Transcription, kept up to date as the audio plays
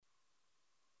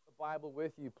Bible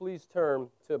with you, please turn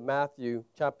to Matthew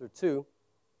chapter 2.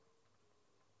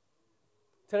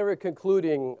 Today we're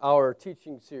concluding our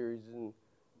teaching series in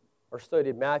our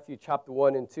study of Matthew chapter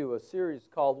 1 and 2, a series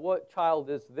called What Child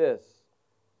Is This?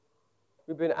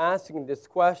 We've been asking this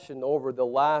question over the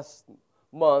last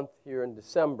month here in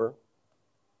December,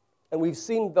 and we've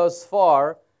seen thus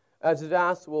far, as it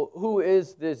asks, well, who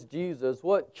is this Jesus?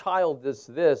 What child is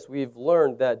this? We've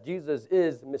learned that Jesus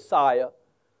is Messiah,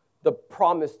 the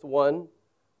promised one,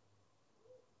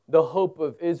 the hope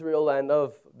of Israel and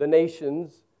of the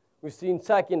nations. We've seen,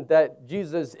 second, that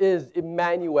Jesus is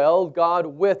Emmanuel, God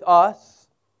with us.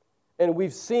 And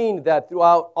we've seen that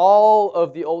throughout all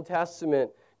of the Old Testament,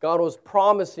 God was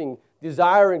promising,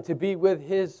 desiring to be with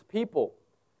His people,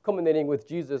 culminating with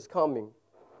Jesus coming.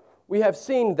 We have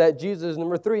seen that Jesus,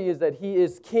 number 3, is that He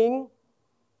is King,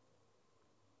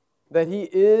 that He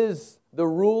is the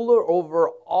ruler over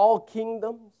all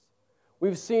kingdoms.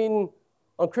 We've seen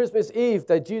on Christmas Eve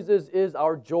that Jesus is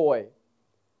our joy.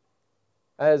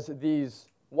 As these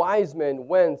wise men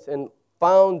went and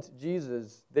found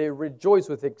Jesus, they rejoiced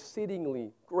with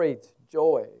exceedingly great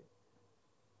joy.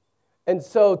 And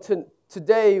so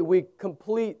today we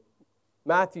complete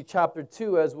Matthew chapter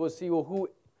 2 as we'll see, well,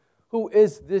 who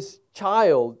is this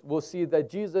child? We'll see that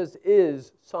Jesus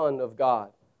is Son of God.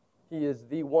 He is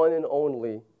the one and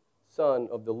only Son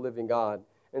of the living God.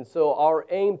 And so our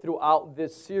aim throughout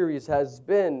this series has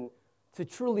been to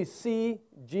truly see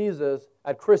Jesus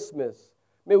at Christmas.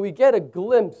 May we get a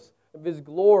glimpse of His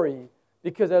glory,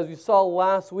 because as we saw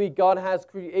last week, God has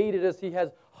created us. He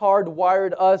has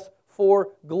hardwired us for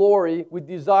glory. We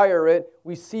desire it.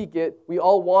 We seek it. We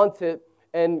all want it.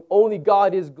 And only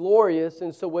God is glorious.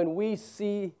 And so when we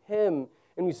see Him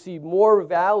and we see more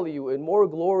value and more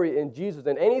glory in Jesus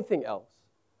than anything else,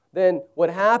 then what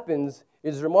happens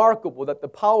is remarkable, that the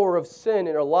power of sin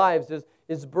in our lives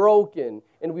is broken,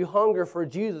 and we hunger for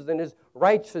Jesus and His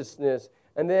righteousness.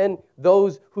 And then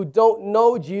those who don't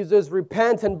know Jesus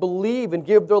repent and believe and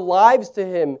give their lives to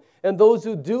Him. And those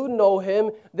who do know Him,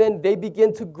 then they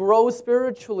begin to grow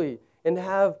spiritually and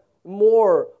have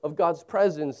more of God's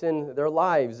presence in their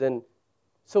lives. And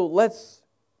so let's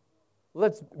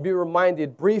be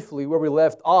reminded briefly where we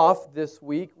left off this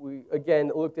week. We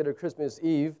again looked at our Christmas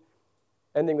Eve,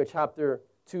 ending with chapter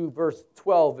 2, verse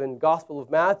 12 in Gospel of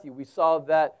Matthew. We saw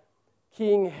that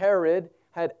King Herod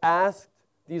had asked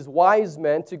these wise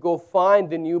men to go find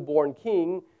the newborn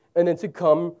king and then to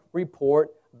come report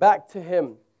back to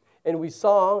him. And we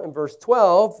saw in verse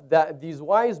 12 that these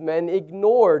wise men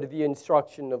ignored the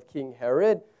instruction of King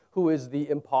Herod, who is the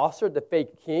imposter, the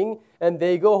fake king, and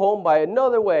they go home by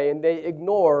another way and they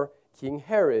ignore King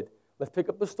Herod. Let's pick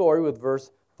up the story with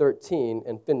verse 13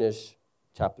 and finish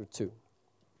chapter 2.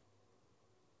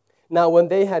 Now when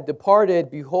they had departed,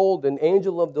 behold, an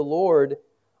angel of the Lord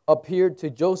appeared to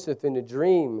Joseph in a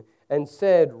dream and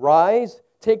said, "Rise,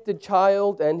 take the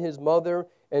child and his mother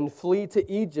and flee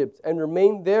to Egypt and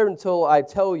remain there until I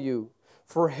tell you.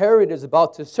 For Herod is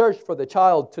about to search for the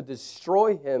child to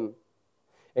destroy him."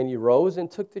 And he rose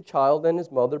and took the child and his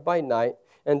mother by night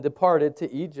and departed to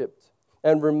Egypt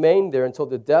and remained there until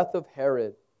the death of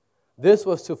Herod. This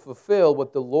was to fulfill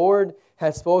what the Lord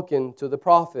had spoken to the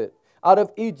prophet. "Out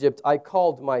of Egypt I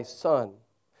called my son."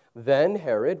 Then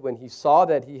Herod, when he saw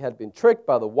that he had been tricked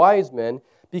by the wise men,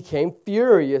 became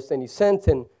furious, and he sent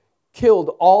and killed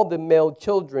all the male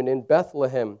children in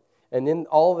Bethlehem and in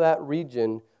all that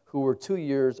region who were 2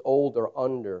 years old or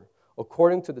under,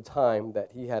 according to the time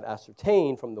that he had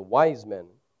ascertained from the wise men.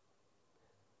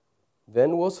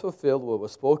 Then was fulfilled what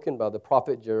was spoken by the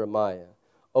prophet Jeremiah.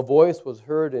 A voice was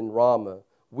heard in Ramah,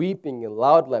 weeping in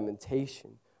loud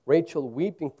lamentation, Rachel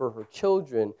weeping for her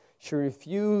children. She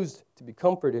refused to be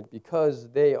comforted because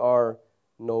they are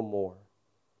no more.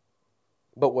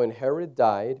 But when Herod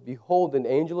died, behold, an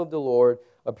angel of the Lord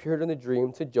appeared in a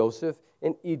dream to Joseph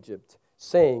in Egypt,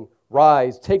 saying,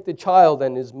 "Rise, take the child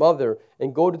and his mother,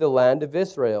 and go to the land of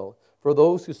Israel, for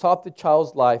those who sought the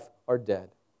child's life are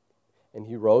dead." And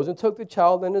he rose and took the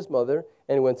child and his mother,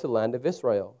 and went to the land of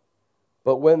Israel.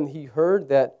 But when he heard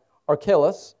that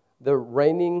Archelaus, the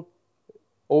reigning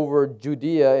over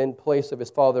Judea in place of his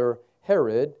father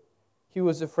Herod, he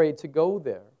was afraid to go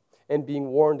there. And being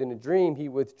warned in a dream, he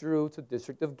withdrew to the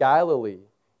district of Galilee.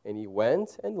 And he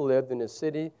went and lived in a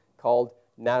city called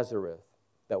Nazareth,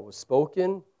 that was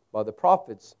spoken by the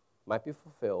prophets might be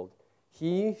fulfilled.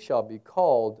 He shall be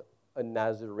called a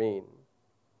Nazarene.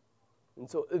 And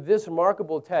so this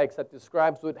remarkable text that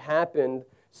describes what happened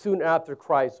soon after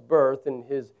Christ's birth in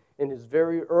his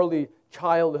very early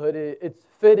childhood, it's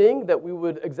fitting that we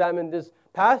would examine this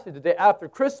passage the day after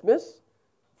Christmas,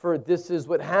 for this is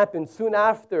what happened soon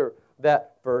after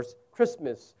that first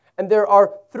Christmas. And there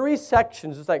are 3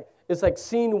 sections. It's like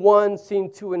scene 1,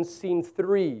 scene 2, and scene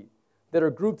 3 that are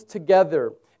grouped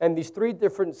together. And these 3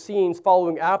 different scenes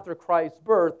following after Christ's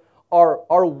birth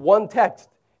are one text.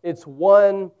 It's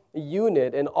one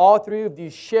unit. And all 3 of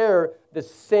these share the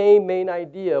same main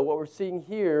idea. What we're seeing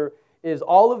here is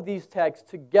all of these texts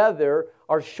together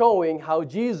are showing how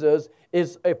Jesus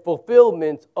is a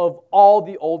fulfillment of all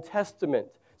the Old Testament.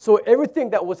 So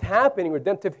everything that was happening,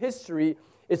 redemptive history,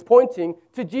 is pointing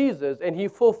to Jesus, and he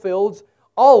fulfills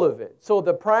all of it. So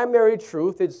the primary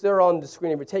truth, it's there on the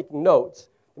screen if you're taking notes.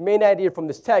 The main idea from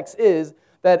this text is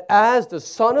that as the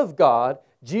Son of God,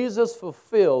 Jesus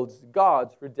fulfills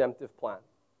God's redemptive plan.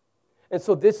 And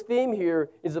so this theme here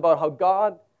is about how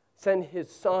God sent his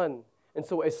Son. And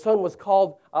so a son was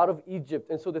called out of Egypt.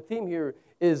 And so the theme here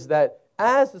is that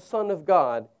as the Son of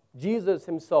God, Jesus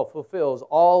himself fulfills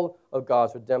all of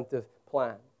God's redemptive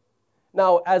plan.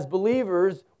 Now, as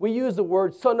believers, we use the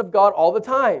word Son of God all the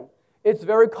time. It's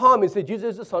very common to say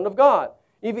Jesus is the Son of God.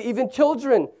 Even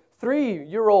children,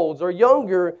 3-year-olds or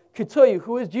younger, could tell you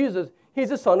who is Jesus. He's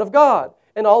the Son of God.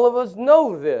 And all of us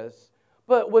know this.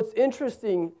 But what's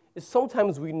interesting is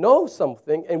sometimes we know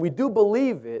something and we do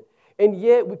believe it, and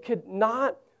yet we could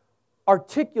not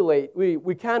articulate,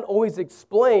 we can't always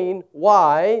explain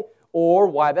why or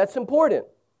why that's important.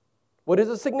 What is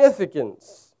the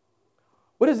significance?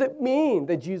 What does it mean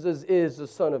that Jesus is the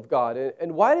Son of God?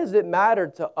 And why does it matter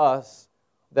to us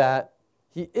that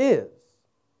he is?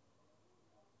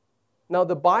 Now,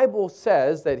 the Bible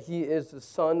says that he is the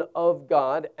Son of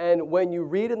God, and when you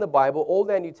read in the Bible,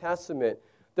 Old and New Testament,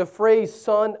 the phrase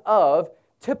Son of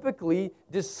typically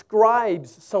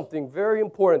describes something very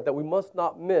important that we must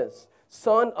not miss.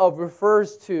 Son of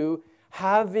refers to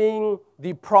having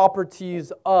the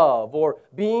properties of, or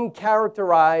being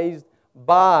characterized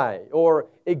by, or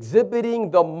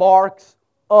exhibiting the marks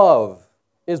of,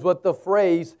 is what the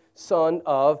phrase Son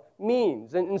of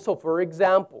means. And so, for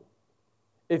example,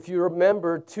 if you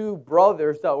remember 2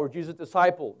 brothers that were Jesus'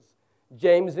 disciples,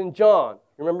 James and John,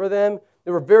 remember them?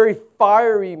 They were very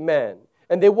fiery men.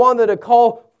 And they wanted to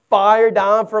call fire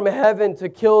down from heaven to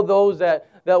kill those that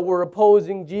were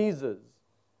opposing Jesus.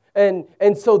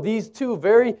 And so these 2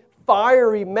 very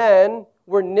fiery men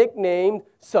were nicknamed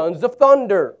Sons of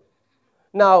Thunder.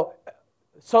 Now,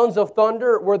 Sons of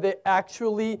Thunder, were they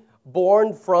actually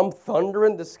born from thunder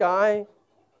in the sky?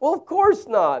 Well, of course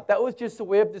not. That was just a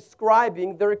way of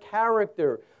describing their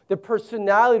character. Their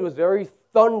personality was very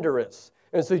thunderous.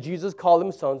 And so Jesus called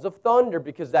them Sons of Thunder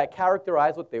because that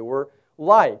characterized what they were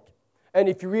like. And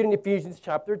if you read in Ephesians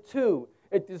chapter 2,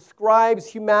 it describes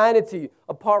humanity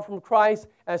apart from Christ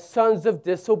as sons of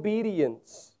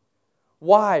disobedience.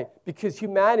 Why? Because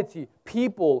humanity,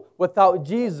 people without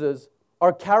Jesus,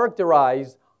 are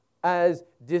characterized as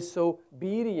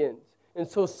disobedient. And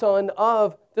so Son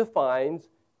of defines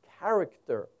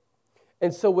character.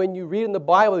 And so when you read in the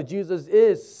Bible that Jesus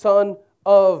is Son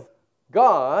of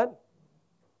God,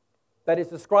 that is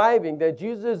describing that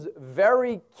Jesus'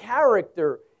 very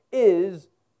character is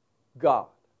God.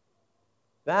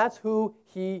 That's who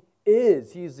he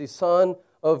is. He's the Son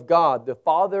of God. The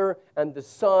Father and the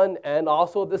Son and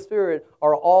also the Spirit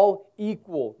are all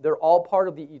equal. They're all part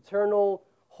of the eternal,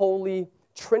 holy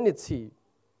Trinity.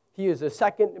 He is a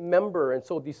second member, and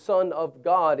so the Son of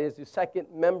God is the second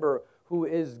member who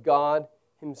is God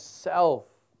himself.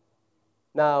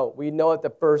 Now, we know at the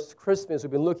first Christmas,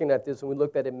 we've been looking at this when we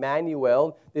looked at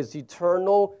Emmanuel, this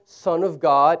eternal Son of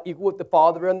God, equal with the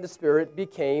Father and the Spirit,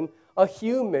 became a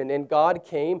human, and God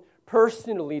came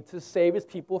personally to save his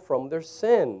people from their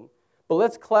sin. But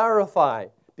let's clarify,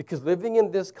 because living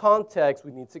in this context,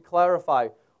 we need to clarify.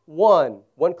 One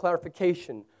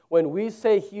clarification. When we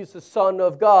say he's the Son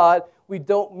of God, we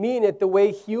don't mean it the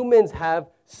way humans have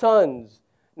sons.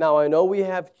 Now, I know we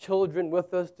have children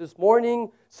with us this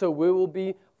morning, so we will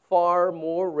be far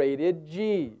more rated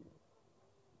G.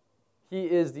 He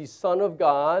is the Son of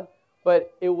God,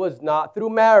 but it was not through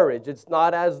marriage. It's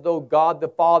not as though God the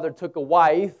Father took a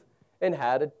wife and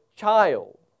had a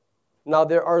child. Now,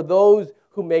 there are those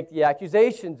who make the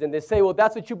accusations, and they say, well,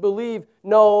 that's what you believe.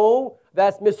 No,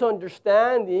 that's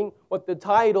misunderstanding what the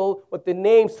title, what the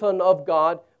name Son of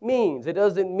God means. It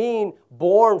doesn't mean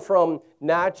born from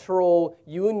natural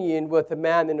union with a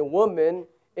man and a woman.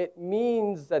 It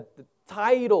means that the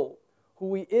title,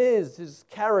 who he is, his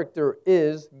character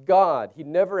is God. He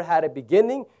never had a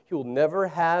beginning. He will never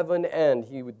have an end.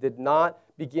 He did not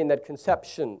begin at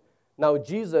conception. Now,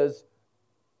 Jesus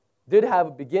did have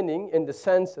a beginning in the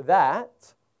sense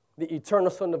that the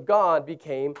eternal Son of God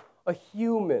became a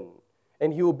human.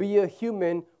 And he will be a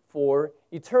human for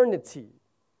eternity.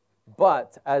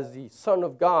 But as the Son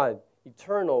of God,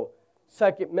 eternal,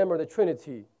 second member of the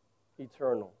Trinity,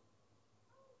 eternal,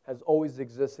 has always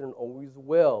existed and always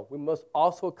will. We must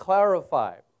also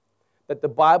clarify that the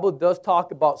Bible does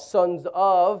talk about sons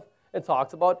of and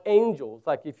talks about angels.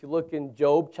 Like if you look in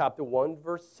Job chapter 1,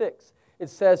 verse 6, it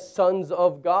says sons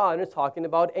of God, and it's talking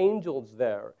about angels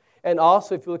there. And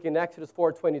also if you look in Exodus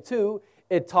 4:22,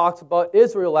 it talks about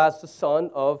Israel as the son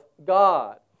of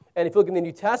God. And if you look in the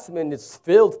New Testament, it's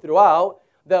filled throughout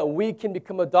that we can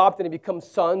become adopted and become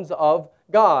sons of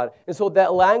God. And so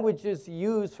that language is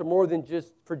used for more than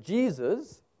just for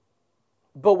Jesus.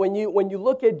 But when you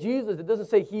look at Jesus, it doesn't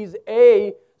say he's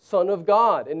a son of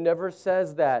God. It never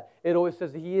says that. It always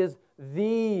says he is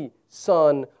the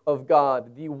Son of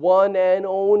God, the one and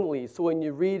only. So when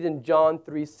you read in John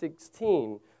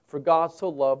 3:16, for God so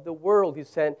loved the world, he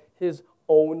sent his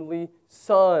only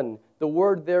Son. The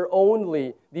word there,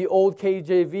 only, the old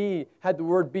KJV had the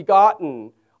word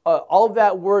begotten. All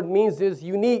that word means is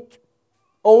unique,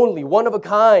 only, one of a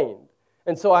kind.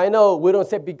 And so I know we don't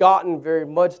say begotten very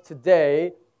much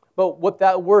today, but what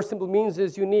that word simply means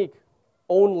is unique,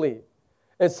 only.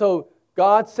 And so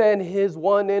God sent his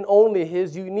one and only,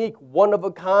 his unique, one of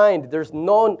a kind. There's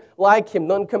none like him,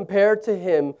 none compared to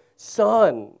him,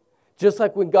 Son. Just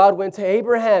like when God went to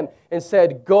Abraham and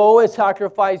said, go and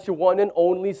sacrifice your one and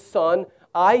only son,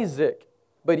 Isaac.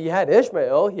 But he had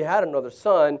Ishmael, he had another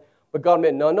son. But God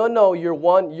meant, no,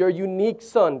 your unique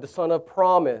son, the son of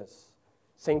promise.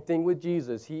 Same thing with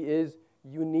Jesus. He is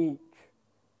unique.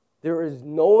 There is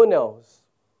no one else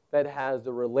that has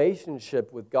the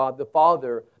relationship with God the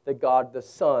Father that God the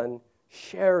Son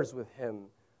shares with him.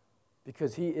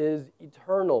 Because he is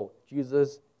eternal.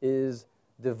 Jesus is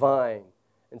divine.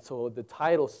 And so the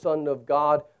title Son of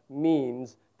God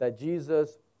means that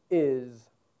Jesus is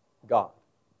God.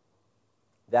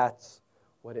 That's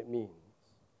what it means.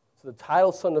 So the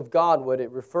title Son of God, what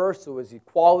it refers to is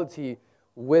equality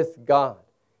with God.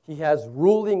 He has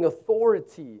ruling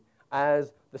authority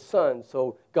as the Son.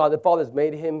 So God the Father has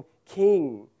made him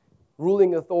king,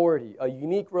 ruling authority, a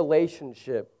unique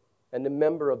relationship, and a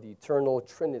member of the eternal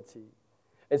Trinity.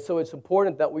 And so it's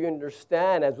important that we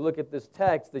understand as we look at this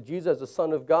text that Jesus, the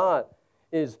Son of God,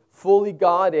 is fully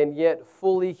God and yet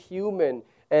fully human.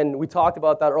 And we talked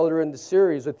about that earlier in the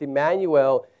series with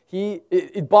Emmanuel.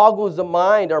 It boggles the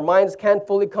mind. Our minds can't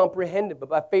fully comprehend it. But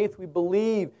by faith we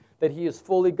believe that he is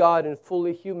fully God and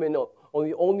fully human, the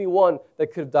only one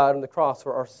that could have died on the cross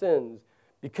for our sins.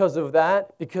 Because of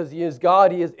that, because he is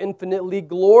God, he is infinitely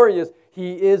glorious.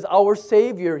 He is our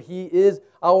Savior. He is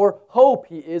our hope.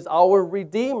 He is our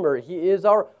Redeemer. He is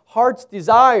our heart's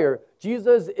desire.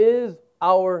 Jesus is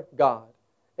our God.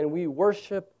 And we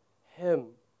worship him.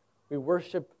 We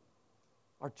worship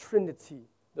our Trinity,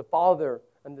 the Father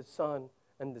and the Son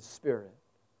and the Spirit.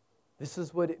 This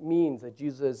is what it means that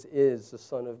Jesus is the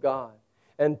Son of God.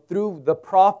 And through the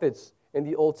prophets in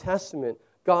the Old Testament,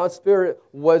 God's Spirit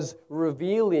was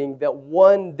revealing that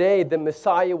one day the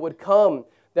Messiah would come,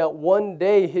 that one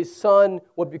day his Son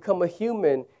would become a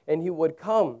human and he would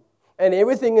come. And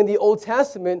everything in the Old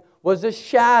Testament was a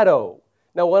shadow.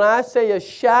 Now, when I say a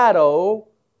shadow,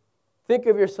 think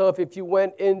of yourself if you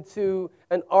went into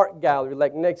an art gallery.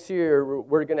 Like next year,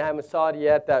 we're going to have in Saudi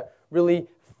at that really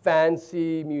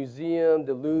fancy museum,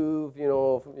 the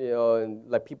Louvre, and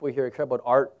like people here care about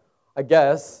art, I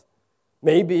guess.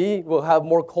 Maybe we'll have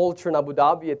more culture in Abu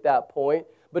Dhabi at that point.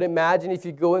 But imagine if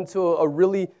you go into a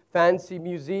really fancy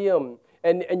museum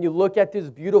and you look at this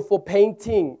beautiful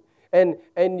painting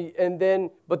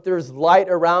but there's light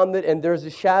around it and there's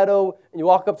a shadow and you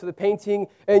walk up to the painting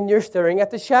and you're staring at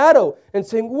the shadow and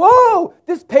saying, whoa,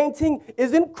 this painting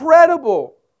is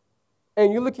incredible.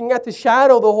 And you're looking at the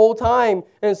shadow the whole time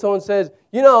and someone says,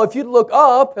 if you'd look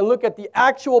up and look at the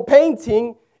actual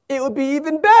painting, it would be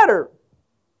even better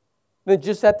than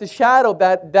just at the shadow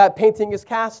that painting is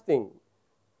casting.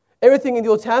 Everything in the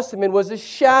Old Testament was a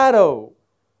shadow.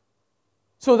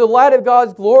 So the light of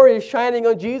God's glory is shining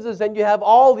on Jesus, and you have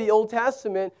all the Old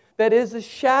Testament that is a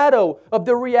shadow of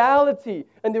the reality.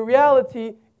 And the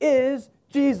reality is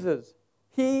Jesus.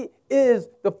 He is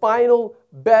the final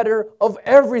better of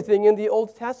everything in the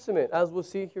Old Testament, as we'll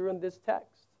see here in this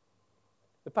text.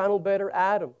 The final better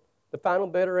Adam, the final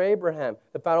better Abraham,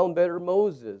 the final better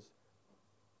Moses,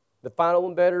 the final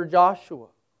and better Joshua.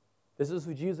 This is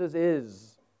who Jesus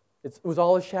is. It was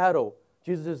all a shadow.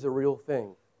 Jesus is the real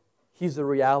thing. He's the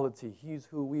reality. He's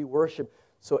who we worship.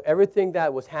 So everything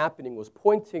that was happening was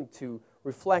pointing to,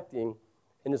 reflecting,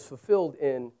 and is fulfilled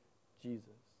in Jesus.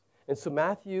 And so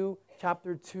Matthew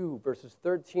chapter 2, verses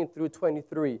 13 through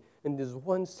 23, in this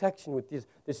one section with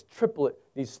this triplet,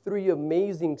 these three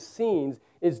amazing scenes,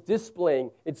 is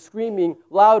displaying, it's screaming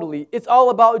loudly. It's all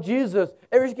about Jesus.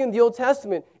 Everything in the Old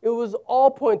Testament, it was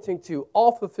all pointing to,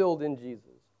 all fulfilled in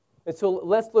Jesus. And so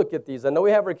let's look at these. I know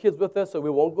we have our kids with us, so we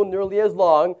won't go nearly as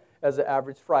long as the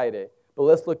average Friday. But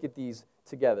let's look at these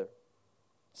together.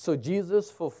 So Jesus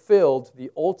fulfilled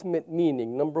the ultimate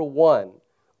meaning, number one,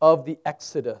 of the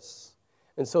Exodus.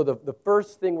 And so the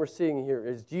first thing we're seeing here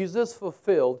is Jesus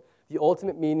fulfilled the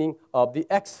ultimate meaning of the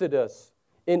Exodus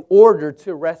in order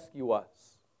to rescue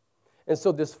us. And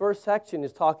so this first section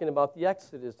is talking about the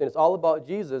Exodus, and it's all about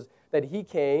Jesus, that he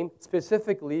came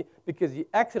specifically because the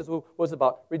Exodus was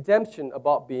about redemption,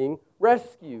 about being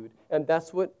rescued. And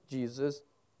that's what Jesus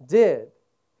did.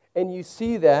 And you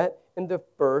see that in the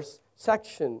first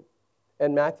section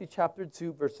in Matthew chapter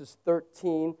 2, verses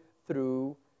 13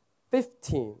 through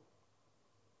 15.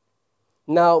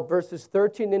 Now, verses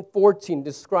 13 and 14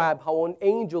 describe how an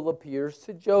angel appears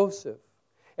to Joseph.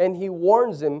 And he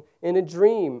warns him in a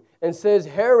dream and says,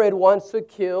 Herod wants to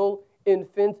kill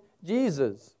infant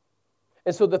Jesus.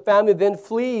 And so the family then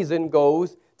flees and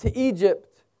goes to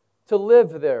Egypt to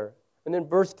live there. And then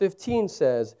verse 15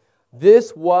 says,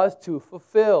 this was to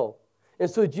fulfill. And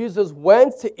so Jesus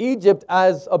went to Egypt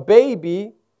as a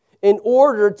baby in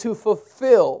order to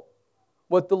fulfill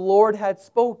what the Lord had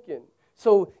spoken.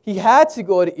 So he had to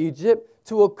go to Egypt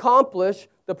to accomplish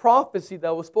the prophecy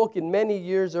that was spoken many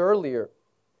years earlier.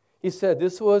 He said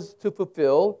this was to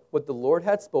fulfill what the Lord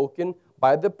had spoken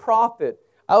by the prophet.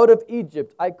 Out of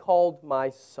Egypt I called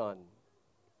my son.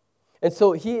 And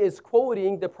so he is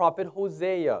quoting the prophet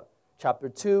Hosea, chapter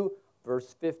 2,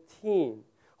 verse 15.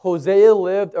 Hosea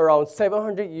lived around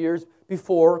 700 years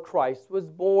before Christ was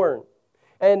born.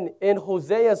 And in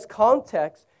Hosea's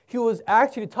context, he was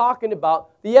actually talking about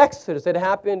the Exodus that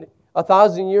happened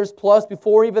 1,000 years plus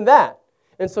before even that.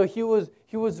 And so he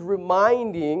was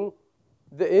reminding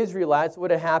the Israelites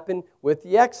what had happened with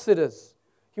the Exodus.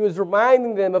 He was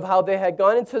reminding them of how they had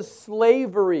gone into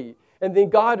slavery, and then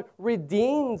God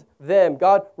redeemed them.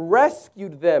 God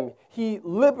rescued them. He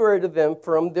liberated them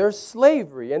from their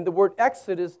slavery. And the word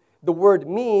Exodus, the word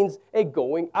means a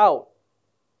going out.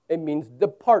 It means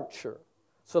departure.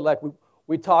 So like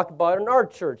we talk about in our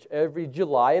church, every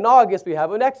July and August we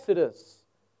have an Exodus.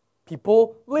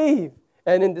 People leave.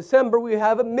 And in December we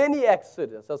have a mini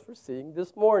Exodus, as we're seeing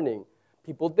this morning.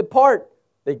 People depart.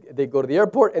 They go to the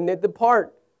airport and they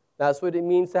depart. That's what it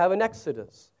means to have an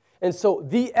Exodus. And so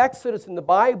the Exodus in the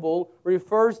Bible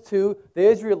refers to the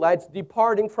Israelites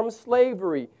departing from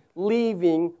slavery,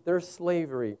 leaving their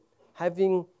slavery,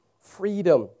 having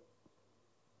freedom.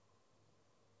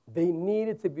 They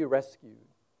needed to be rescued.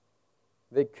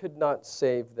 They could not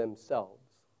save themselves.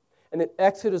 And in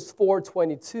Exodus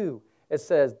 4:22, it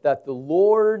says that the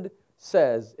Lord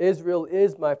says, Israel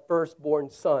is my firstborn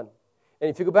son. And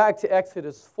if you go back to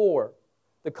Exodus 4,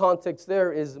 the context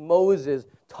there is Moses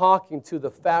talking to the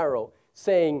Pharaoh,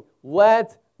 saying,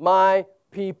 let my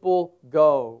people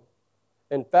go.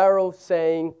 And Pharaoh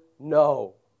saying,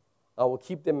 no, I will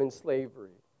keep them in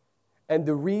slavery. And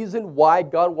the reason why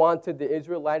God wanted the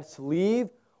Israelites to leave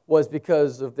was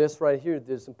because of this right here,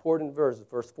 this important verse,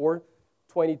 verse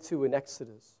 4:22 in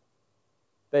Exodus.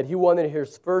 That he wanted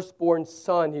his firstborn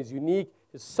son, his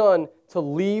son, to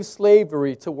leave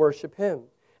slavery to worship him.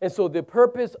 And so the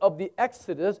purpose of the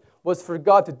Exodus was for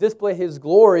God to display his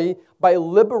glory by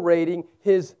liberating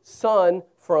his son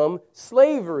from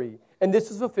slavery. And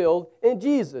this is fulfilled in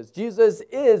Jesus. Jesus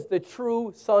is the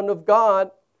true Son of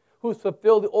God who's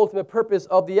fulfilled the ultimate purpose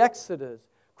of the Exodus.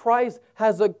 Christ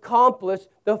has accomplished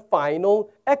the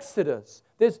final Exodus,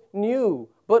 this new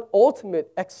but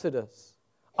ultimate Exodus.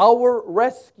 Our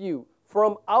rescue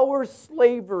from our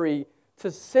slavery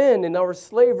to sin and our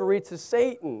slavery to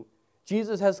Satan.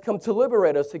 Jesus has come to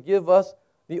liberate us, to give us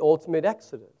the ultimate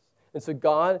Exodus. And so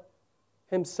God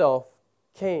himself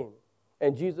came,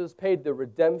 and Jesus paid the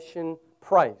redemption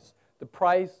price, the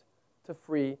price to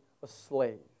free a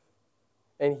slave.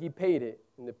 And he paid it,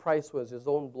 and the price was his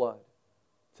own blood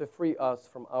to free us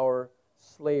from our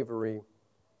slavery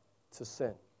to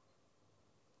sin.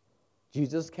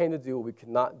 Jesus came to do what we could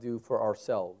not do for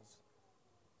ourselves,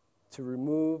 to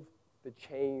remove the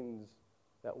chains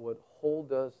that would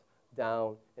hold us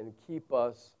down and keep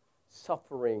us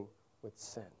suffering with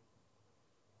sin.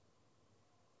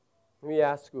 Let me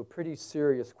ask you a pretty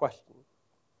serious question.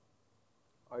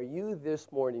 Are you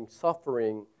this morning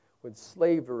suffering with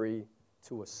slavery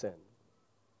to a sin?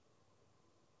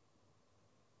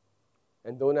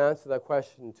 And don't answer that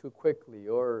question too quickly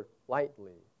or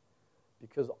lightly,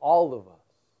 because all of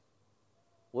us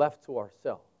left to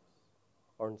ourselves,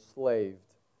 are enslaved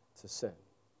to sin.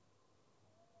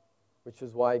 Which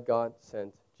is why God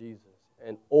sent Jesus.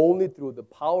 And only through the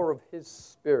power of His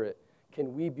Spirit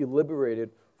can we be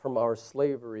liberated from our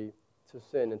slavery to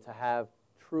sin and to have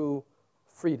true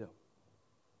freedom.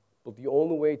 But the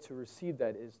only way to receive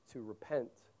that is to repent,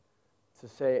 to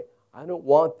say, I don't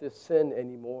want this sin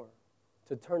anymore,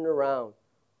 to turn around,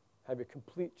 have a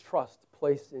complete trust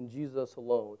placed in Jesus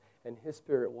alone, and His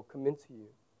Spirit will come into you.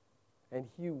 And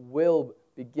He will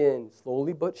begin,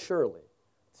 slowly but surely,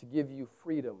 to give you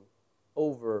freedom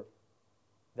over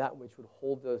that which would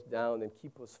hold us down and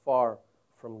keep us far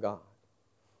from God.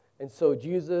 And so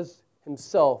Jesus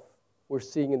Himself, we're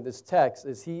seeing in this text,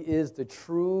 is He is the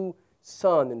true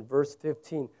Son. In verse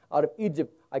 15, out of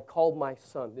Egypt I called my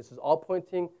son. This is all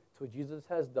pointing to what Jesus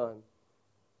has done.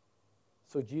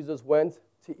 So Jesus went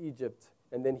to Egypt,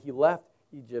 and then He left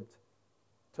Egypt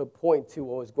to point to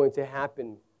what was going to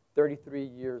happen 33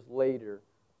 years later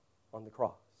on the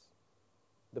cross.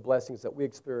 The blessings that we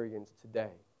experience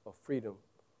today of freedom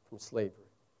from slavery.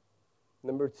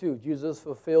 Number 2, Jesus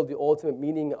fulfilled the ultimate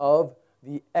meaning of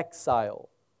the exile.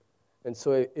 And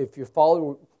so if you're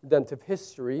following redemptive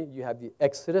history, you have the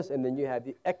Exodus and then you have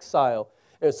the exile.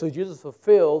 And so Jesus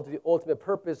fulfilled the ultimate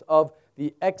purpose of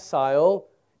the exile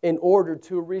in order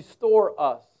to restore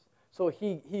us. So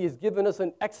He has given us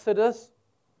an Exodus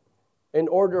in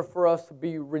order for us to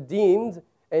be redeemed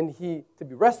and to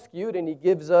be rescued, and He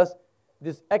gives us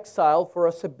this exile for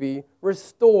us to be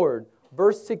restored.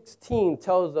 Verse 16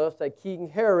 tells us that King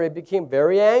Herod became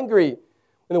very angry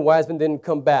when the wise men didn't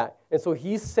come back. And so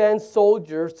he sends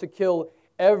soldiers to kill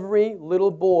every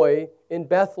little boy in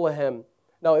Bethlehem.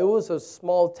 Now, it was a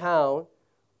small town,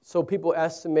 so people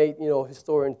estimate,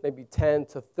 historians, maybe 10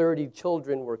 to 30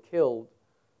 children were killed.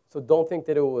 So don't think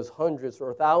that it was hundreds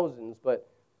or thousands, but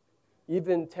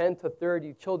even 10 to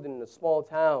 30 children in a small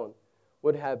town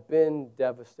would have been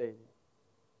devastating.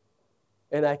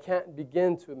 And I can't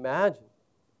begin to imagine,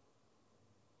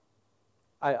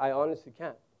 I honestly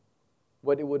can't,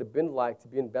 what it would have been like to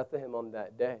be in Bethlehem on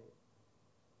that day.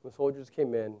 The soldiers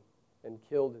came in and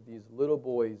killed these little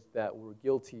boys that were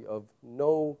guilty of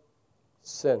no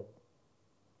sin.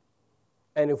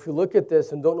 And if we look at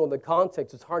this and don't know the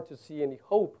context, it's hard to see any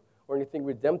hope or anything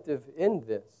redemptive in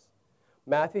this.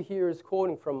 Matthew here is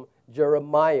quoting from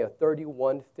Jeremiah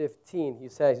 31:15. He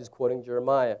says he's quoting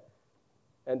Jeremiah.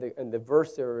 And the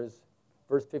verse there is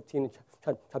verse 15 in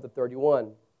chapter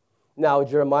 31. Now,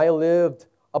 Jeremiah lived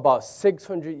about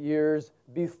 600 years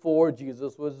before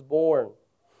Jesus was born.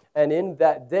 And in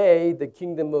that day, the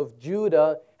kingdom of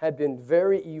Judah had been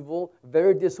very evil,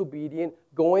 very disobedient,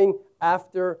 going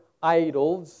after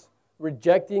idols,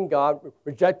 rejecting God,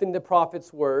 rejecting the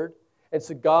prophet's word. And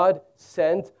so God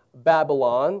sent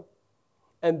Babylon,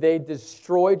 and they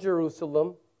destroyed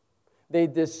Jerusalem. They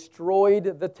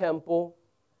destroyed the temple,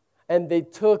 and they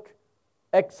took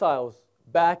exiles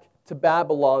back to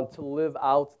Babylon to live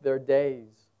out their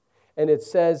days. And it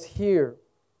says here,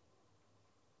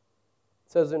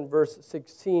 it says in verse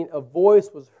 16, a voice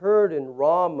was heard in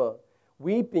Ramah,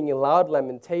 weeping and loud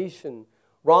lamentation.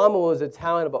 Ramah was a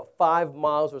town about 5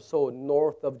 miles or so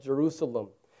north of Jerusalem.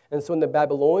 And so when the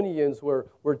Babylonians were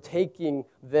taking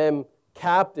them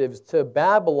captives to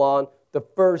Babylon, the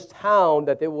first town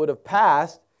that they would have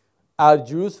passed out of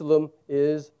Jerusalem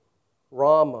is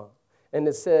Ramah. And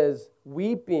it says,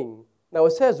 weeping. Now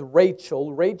it says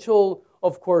Rachel. Rachel,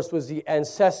 of course, was the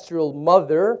ancestral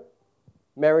mother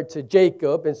married to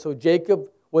Jacob. And so Jacob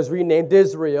was renamed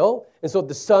Israel. And so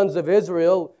the sons of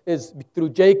Israel is through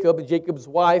Jacob. And Jacob's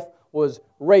wife was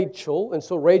Rachel. And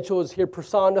so Rachel is here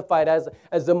personified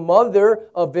as the mother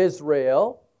of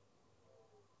Israel.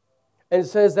 And it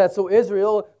says that so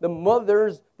Israel, the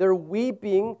mothers, they're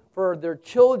weeping for their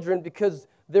children because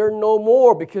they're no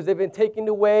more, because they've been taken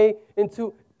away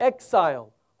into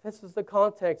exile. This is the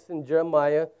context in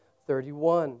Jeremiah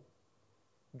 31.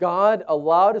 God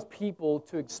allowed His people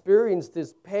to experience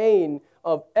this pain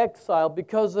of exile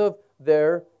because of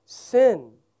their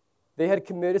sin. They had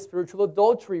committed spiritual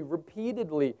adultery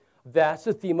repeatedly. That's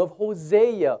the theme of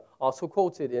Hosea, also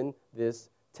quoted in this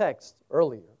text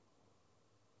earlier.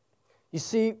 You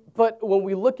see, but when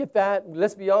we look at that,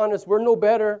 let's be honest, we're no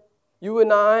better. You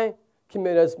and I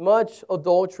commit as much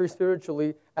adultery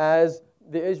spiritually as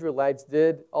the Israelites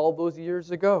did all those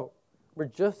years ago. We're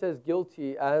just as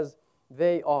guilty as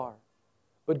they are.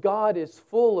 But God is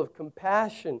full of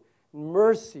compassion,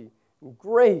 mercy, and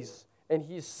grace, and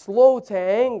He's slow to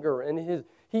anger, and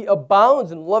He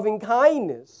abounds in loving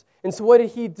kindness. And so what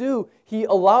did He do? He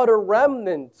allowed a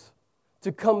remnant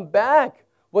to come back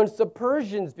Once the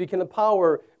Persians became the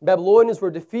power, Babylonians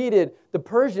were defeated, the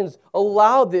Persians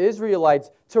allowed the Israelites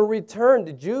to return,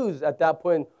 the Jews at that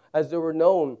point, as they were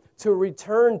known, to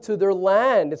return to their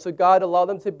land. And so God allowed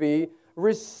them to be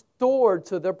restored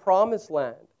to their promised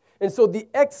land. And so the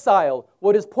exile,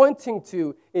 what is pointing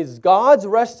to is God's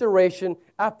restoration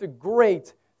after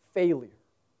great failure.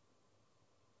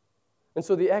 And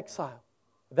so the exile,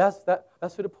 that's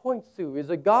what it points to, is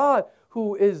a God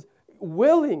who is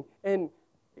willing and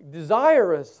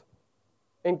desirous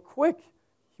and quick.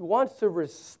 He wants to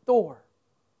restore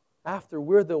after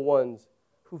we're the ones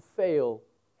who fail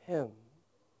Him.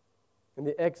 And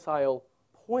the exile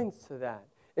points to that.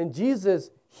 And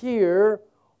Jesus here,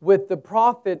 with the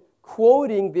prophet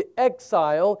quoting the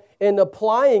exile and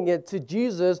applying it to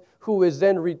Jesus, who is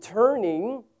then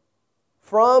returning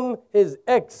from his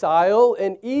exile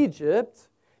in Egypt,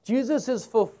 Jesus is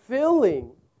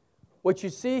fulfilling. What you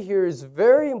see here is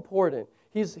very important.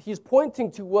 He's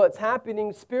pointing to what's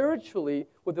happening spiritually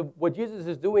with what Jesus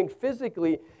is doing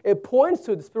physically. It points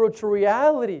to the spiritual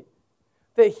reality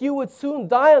that He would soon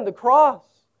die on the cross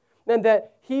and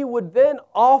that He would then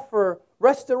offer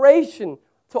restoration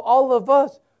to all of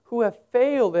us who have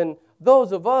failed and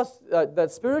those of us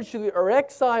that spiritually are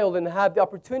exiled and have the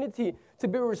opportunity to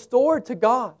be restored to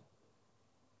God.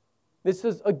 This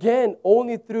is, again,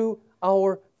 only through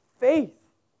our faith.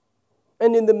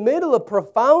 And in the middle of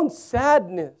profound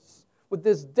sadness, with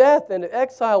this death and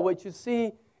exile, what you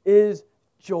see is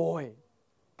joy.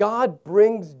 God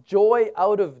brings joy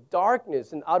out of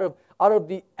darkness, and out of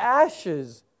the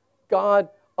ashes, God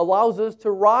allows us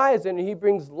to rise, and He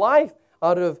brings life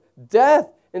out of death.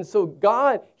 And so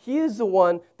God, He is the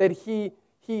one that He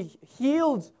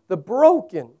heals the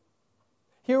broken.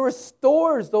 He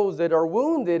restores those that are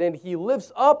wounded, and He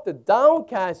lifts up the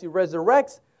downcast. He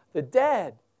resurrects the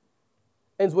dead.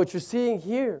 And what you're seeing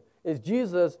here is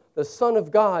Jesus, the Son of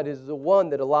God, is the one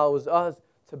that allows us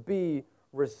to be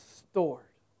restored.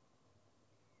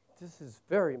 This is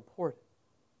very important.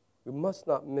 We must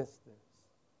not miss this.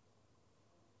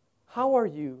 How are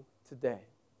you today?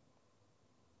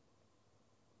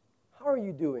 How are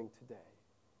you doing today?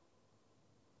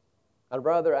 I'd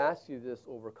rather ask you this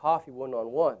over coffee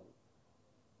one-on-one.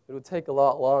 It would take a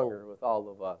lot longer with all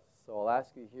of us. So I'll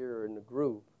ask you here in the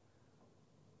group.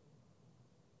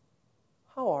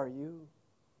 How are you?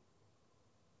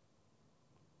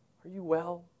 Are you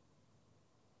well?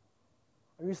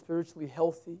 Are you spiritually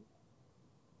healthy?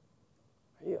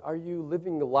 Are you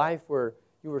living a life where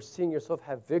you are seeing yourself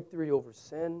have victory over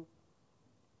sin?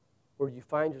 Or you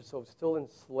find yourself still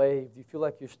enslaved? You feel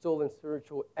like you're still in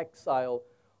spiritual exile,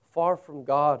 far from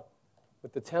God,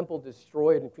 with the temple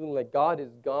destroyed and feeling like God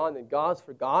is gone and God's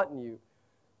forgotten you.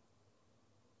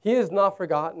 He is not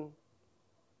forgotten.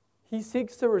 He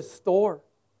seeks to restore.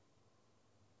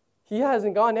 He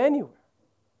hasn't gone anywhere.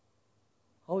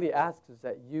 All He asks is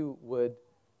that you would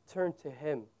turn to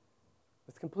Him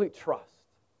with complete trust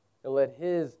and let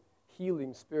His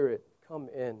healing Spirit come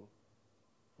in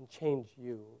and change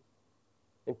you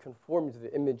and conform you to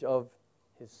the image of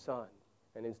His Son.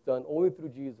 And it's done only through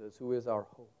Jesus, who is our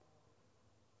hope.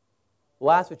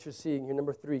 Last, what you're seeing here,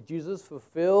 number 3, Jesus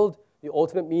fulfilled the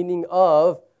ultimate meaning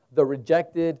of the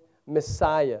rejected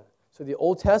Messiah. So the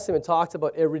Old Testament talks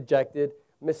about a rejected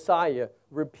Messiah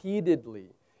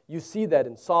repeatedly. You see that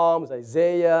in Psalms,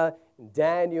 Isaiah, and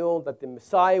Daniel, that the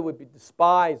Messiah would be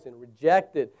despised and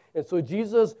rejected. And so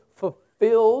Jesus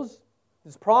fulfills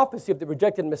this prophecy of the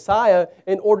rejected Messiah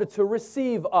in order to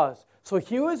receive us. So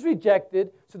He was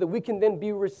rejected so that we can then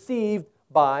be received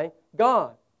by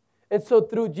God. And so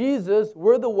through Jesus,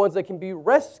 we're the ones that can be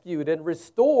rescued and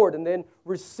restored and then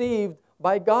received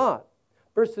by God.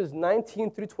 Verses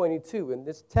 19 through 22 in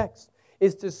this text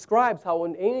describes how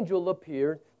an angel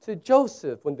appeared to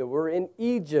Joseph when they were in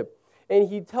Egypt. And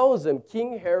he tells him,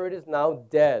 King Herod is now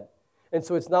dead. And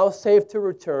so it's now safe to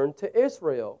return to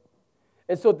Israel.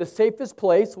 And so the safest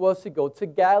place was to go to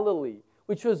Galilee,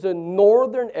 which was a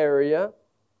northern area,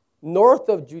 north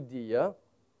of Judea,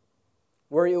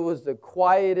 where it was the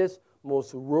quietest,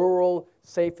 most rural,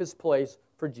 safest place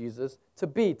for Jesus to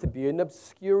be in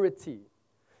obscurity.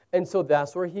 And so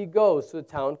that's where He goes, to a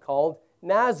town called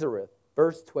Nazareth,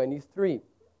 verse 23.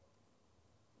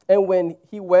 And when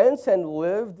He went and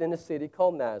lived in a city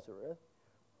called Nazareth,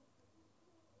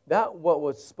 that what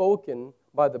was spoken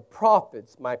by the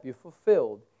prophets might be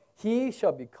fulfilled. He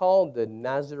shall be called the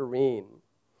Nazarene.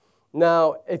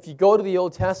 Now, if you go to the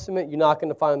Old Testament, you're not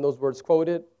going to find those words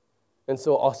quoted. And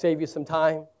so I'll save you some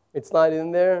time. It's not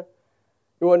in there.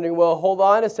 You're wondering, well, hold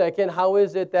on a second. How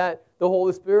is it that the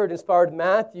Holy Spirit inspired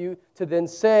Matthew to then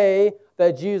say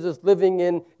that Jesus living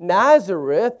in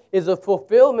Nazareth is a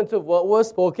fulfillment of what was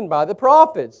spoken by the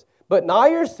prophets. But now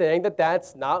you're saying that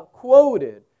that's not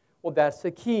quoted. Well, that's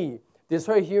the key. This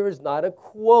right here is not a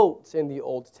quote in the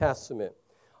Old Testament.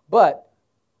 But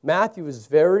Matthew is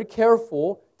very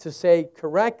careful to say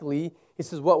correctly, he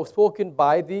says what was spoken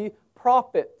by the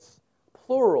prophets,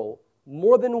 plural,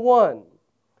 more than one.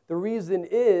 The reason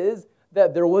is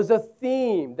that there was a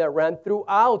theme that ran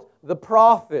throughout the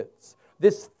prophets,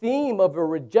 this theme of a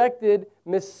rejected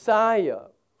Messiah.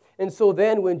 And so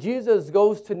then when Jesus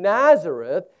goes to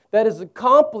Nazareth, that is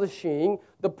accomplishing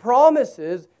the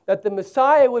promises that the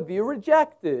Messiah would be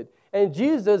rejected. And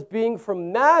Jesus, being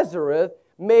from Nazareth,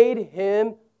 made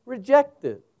him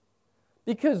rejected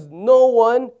because no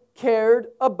one cared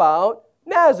about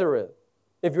Nazareth.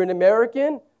 If you're an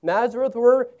American, Nazareth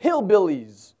were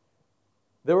hillbillies.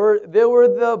 They were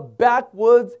the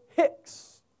backwoods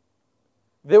hicks.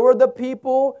 They were the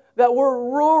people that were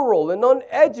rural and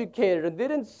uneducated and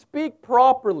didn't speak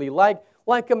properly like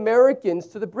Americans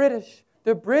to the British.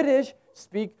 The British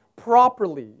speak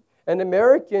properly. And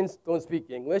Americans don't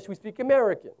speak English, we speak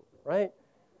American, right?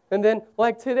 And then,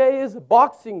 like today is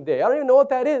Boxing Day. I don't even know what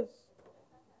that is.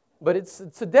 But it's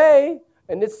a day,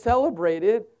 and it's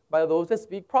celebrated by those that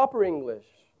speak proper English.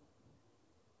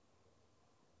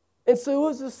 And so it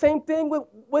was the same thing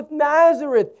with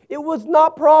Nazareth. It was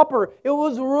not proper. It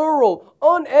was rural,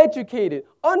 uneducated,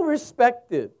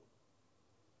 unrespected.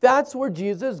 That's where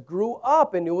Jesus grew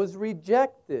up, and it was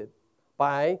rejected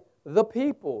by the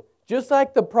people. Just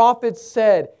like the prophets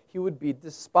said, he would be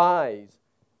despised.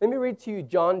 Let me read to you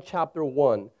John chapter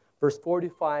 1, verse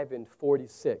 45 and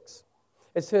 46.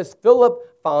 It says, Philip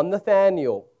found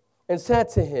Nathanael and said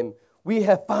to him, "We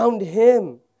have found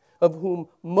him, of whom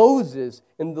Moses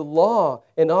in the law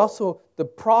and also the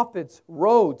prophets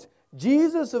wrote,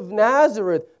 Jesus of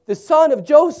Nazareth, the son of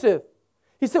Joseph."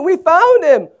 He said, we found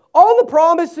him. All the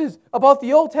promises about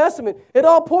the Old Testament, it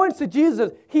all points to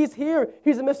Jesus. He's here.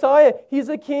 He's a Messiah. He's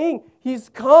a king. He's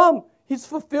come. He's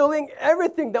fulfilling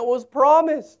everything that was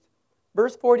promised.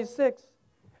 Verse 46.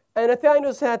 And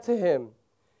Nathanael said to him,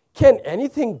 "Can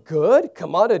anything good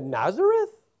come out of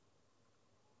Nazareth?"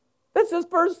 That's his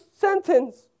first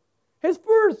sentence. His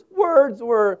first words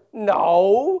were,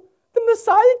 no, the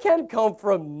Messiah can't come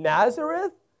from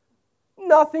Nazareth.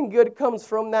 Nothing good comes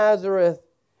from Nazareth.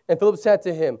 And Philip said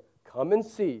to him, "Come and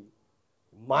see.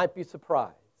 You might be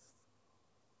surprised."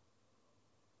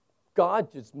 God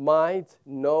just might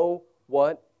know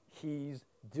what he's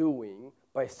doing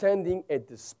by sending a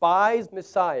despised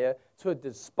Messiah to a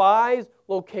despised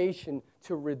location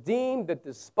to redeem the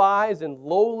despised and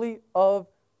lowly of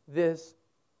this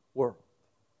world.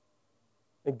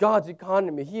 In God's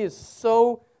economy, he is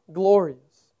so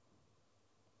glorious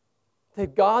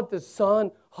that God the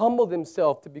Son humbled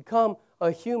himself to become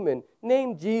a human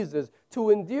named Jesus, to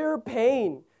endure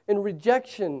pain and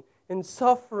rejection and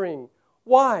suffering.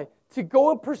 Why? To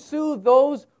go and pursue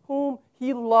those whom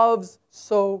he loves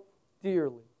so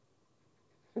dearly.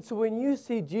 And so when you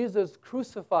see Jesus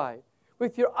crucified,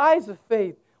 with your eyes of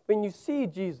faith, when you see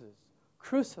Jesus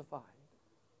crucified,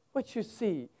 what you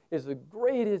see is the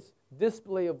greatest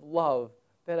display of love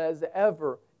that has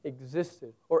ever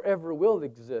existed or ever will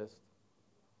exist.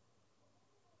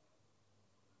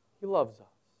 He loves us.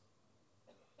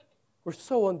 We're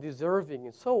so undeserving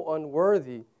and so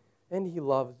unworthy, and he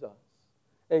loves us.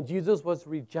 And Jesus was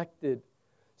rejected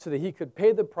so that he could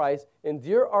pay the price,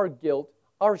 endure our guilt,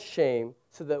 our shame,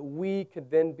 so that we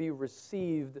could then be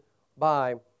received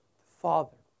by the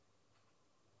Father.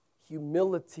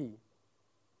 Humility.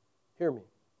 Hear me.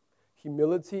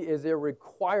 Humility is a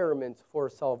requirement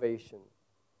for salvation.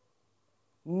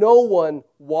 No one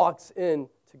walks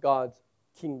into God's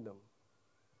kingdom.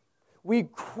 We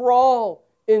crawl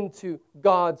into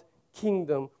God's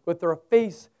kingdom with our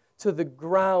face to the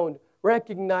ground,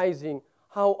 recognizing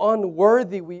how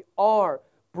unworthy we are,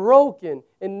 broken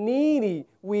and needy.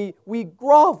 We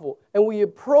grovel and we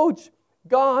approach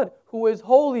God who is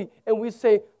holy and we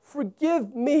say,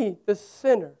 "Forgive me, the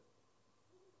sinner."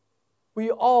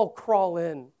 We all crawl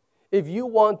in. If you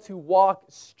want to walk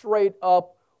straight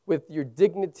up with your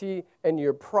dignity and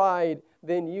your pride,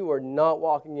 then you are not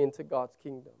walking into God's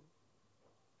kingdom.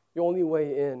 The only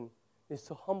way in is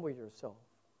to humble yourself,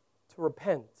 to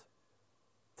repent,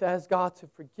 to ask God to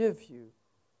forgive you.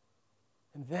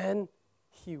 And then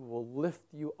he will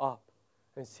lift you up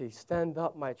and say, "Stand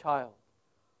up, my child.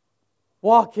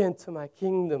 Walk into my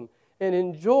kingdom and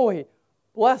enjoy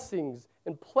blessings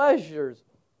and pleasures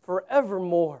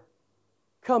forevermore.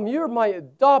 Come, you're my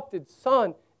adopted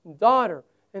son and daughter,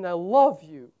 and I love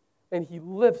you." And he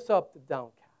lifts up the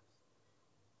downcast.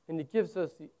 And he gives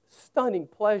us the stunning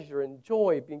pleasure and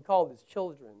joy of being called His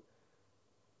children,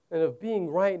 and of being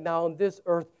right now on this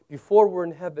earth before we're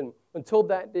in heaven, until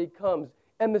that day comes,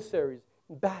 emissaries,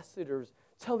 ambassadors,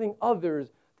 telling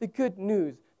others the good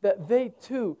news that they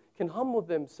too can humble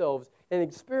themselves and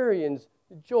experience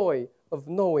the joy of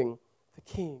knowing the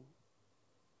King.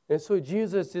 And so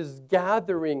Jesus is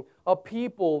gathering a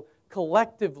people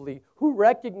collectively who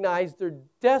recognize their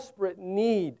desperate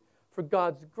need for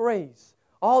God's grace,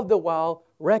 all the while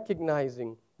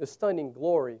recognizing the stunning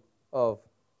glory of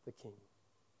the King.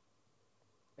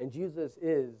 And Jesus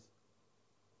is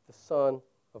the Son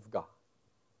of God.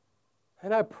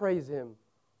 And I praise Him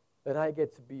that I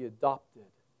get to be adopted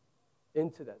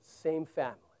into that same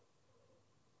family.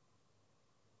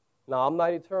 Now, I'm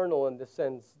not eternal in the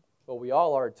sense, well, we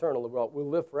all are eternal. We'll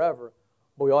live forever,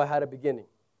 but we all had a beginning.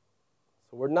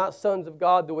 So we're not sons of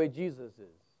God the way Jesus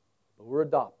is, but we're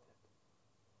adopted.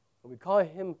 And we call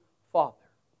Him Father.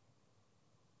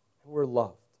 And we're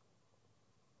loved.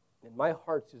 And my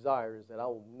heart's desire is that I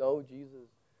will know Jesus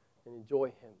and enjoy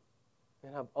Him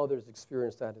and have others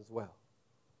experience that as well.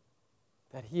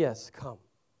 That He has come.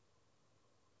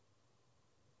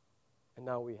 And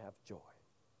now we have joy.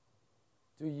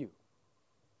 Do you?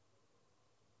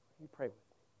 You pray with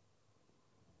me.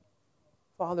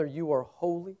 Father, You are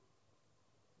holy.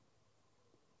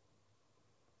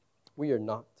 We are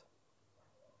not.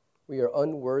 We are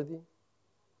unworthy.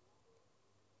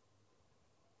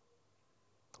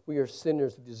 We are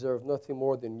sinners who deserve nothing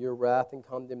more than Your wrath and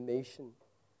condemnation.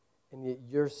 And yet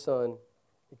Your Son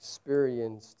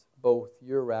experienced both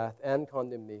Your wrath and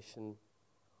condemnation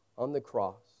on the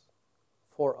cross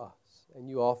for us. And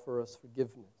You offer us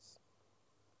forgiveness.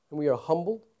 And we are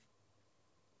humbled.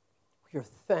 We are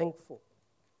thankful.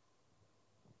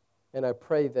 And I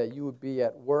pray that You would be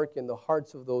at work in the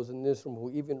hearts of those in this room who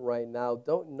even right now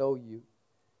don't know You,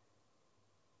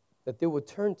 that they would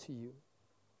turn to You.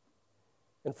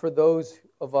 And for those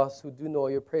of us who do know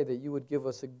You, I pray that You would give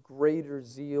us a greater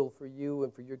zeal for You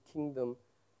and for Your kingdom.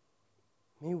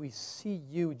 May we see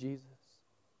You, Jesus,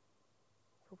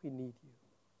 for we need You.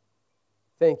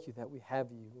 Thank You that we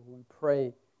have You, and we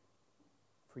pray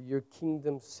for Your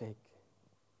kingdom's sake.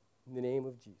 In the name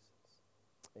of Jesus,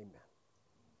 amen.